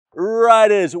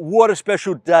Riders, what a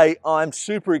special day. I'm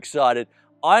super excited.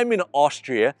 I'm in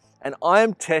Austria and I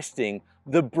am testing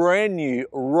the brand new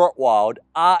Rotwild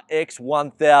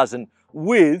R.X1000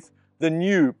 with the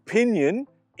new Pinion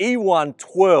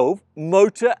E1.12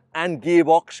 motor and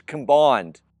gearbox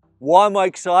combined. Why am I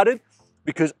excited?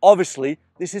 Because obviously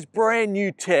this is brand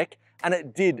new tech and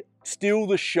it did steal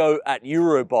the show at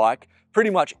Eurobike.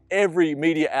 Pretty much every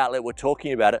media outlet were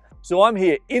talking about it. So I'm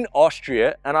here in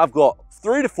Austria and I've got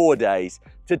 3 to 4 days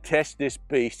to test this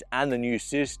beast and the new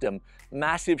system.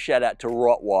 Massive shout out to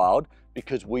Rotwild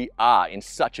because we are in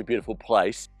such a beautiful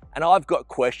place. And I've got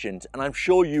questions and I'm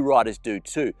sure you riders do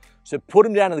too. So put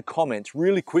them down in the comments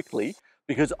really quickly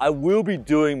because I will be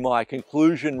doing my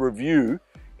conclusion review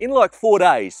in like 4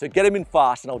 days. So get them in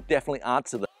fast and I'll definitely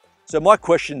answer them. So my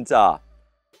questions are,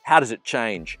 how does it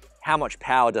change? How much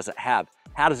power does it have?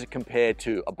 How does it compare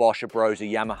to a Bosch, a Brose, a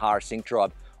Yamaha, a Sync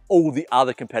Drive, all the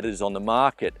other competitors on the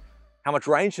market? How much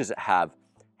range does it have?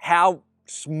 How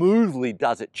smoothly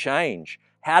does it change?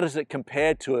 How does it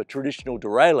compare to a traditional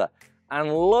derailleur?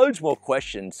 And loads more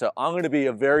questions, so I'm going to be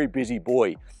a very busy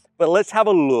boy. But let's have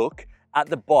a look at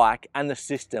the bike and the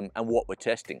system and what we're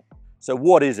testing. So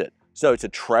what is it? So it's a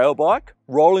trail bike,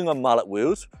 rolling on mullet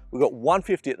wheels. We've got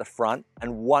 150 at the front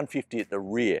and 150 at the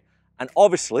rear. And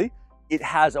obviously, it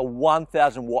has a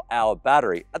 1000 watt-hour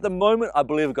battery. At the moment, I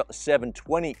believe I've got the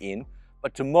 720 in,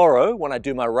 but tomorrow, when I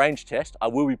do my range test, I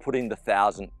will be putting the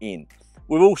 1000 in.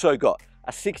 We've also got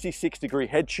a 66-degree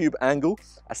head tube angle,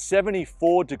 a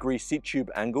 74-degree seat tube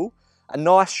angle, a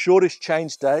nice shortish chain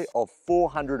stay of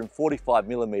 445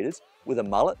 millimeters with a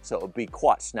mullet, so it would be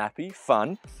quite snappy,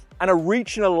 fun, and a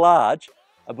reach in a large,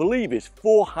 I believe is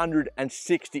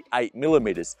 468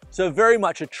 millimeters. So very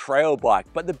much a trail bike,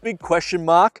 but the big question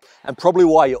mark, and probably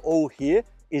why you're all here,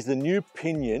 is the new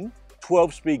Pinion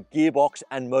 12-speed gearbox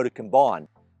and motor combined.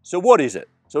 So what is it?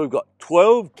 So we've got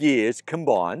 12 gears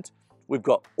combined. We've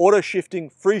got auto shifting,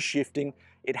 free shifting.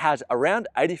 It has around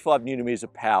 85 Newton meters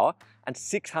of power and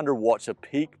 600 watts of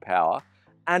peak power.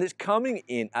 And it's coming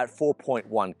in at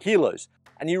 4.1 kilos.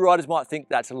 And you riders might think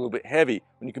that's a little bit heavy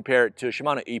when you compare it to a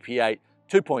Shimano EP8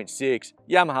 2.6,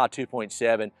 Yamaha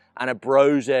 2.7, and a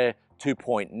Brose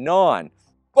 2.9.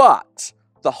 But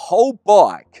the whole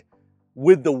bike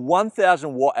with the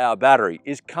 1000 watt-hour battery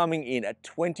is coming in at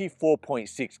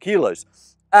 24.6 kilos.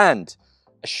 And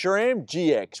a SRAM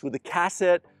GX with the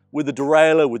cassette, with the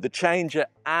derailleur, with the changer,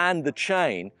 and the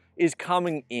chain is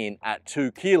coming in at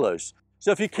 2 kilos.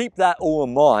 So if you keep that all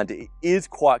in mind, it is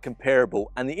quite comparable.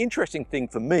 And the interesting thing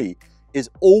for me is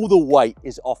all the weight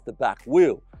is off the back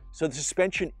wheel. So the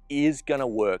suspension is gonna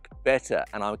work better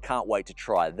and I can't wait to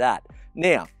try that.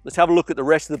 Now, let's have a look at the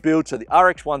rest of the build. So the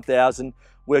RX1000,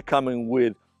 we're coming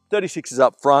with 36s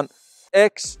up front,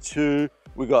 X2,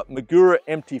 we've got Magura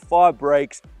MT5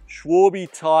 brakes, Schwalbe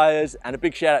tires, and a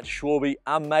big shout out to Schwalbe,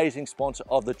 amazing sponsor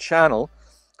of the channel.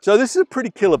 So this is a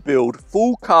pretty killer build,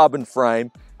 full carbon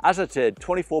frame, as I said,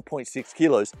 24.6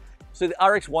 kilos. So the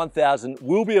RX1000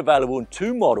 will be available in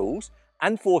 2 models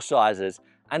and 4 sizes,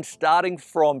 and starting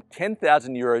from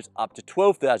 10,000 euros up to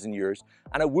 12,000 euros,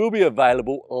 and it will be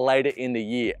available later in the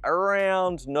year,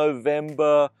 around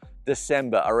November,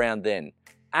 December, around then.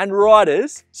 And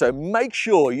riders, so make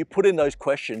sure you put in those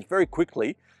questions very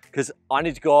quickly because I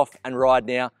need to go off and ride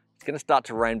now. It's gonna start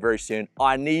to rain very soon.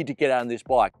 I need to get out on this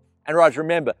bike. And riders,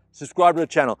 remember, subscribe to the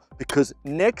channel because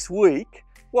next week,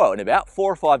 well, in about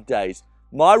 4 or 5 days,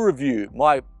 my review,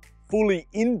 my fully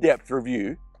in-depth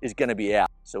review is gonna be out.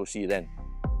 So we'll see you then.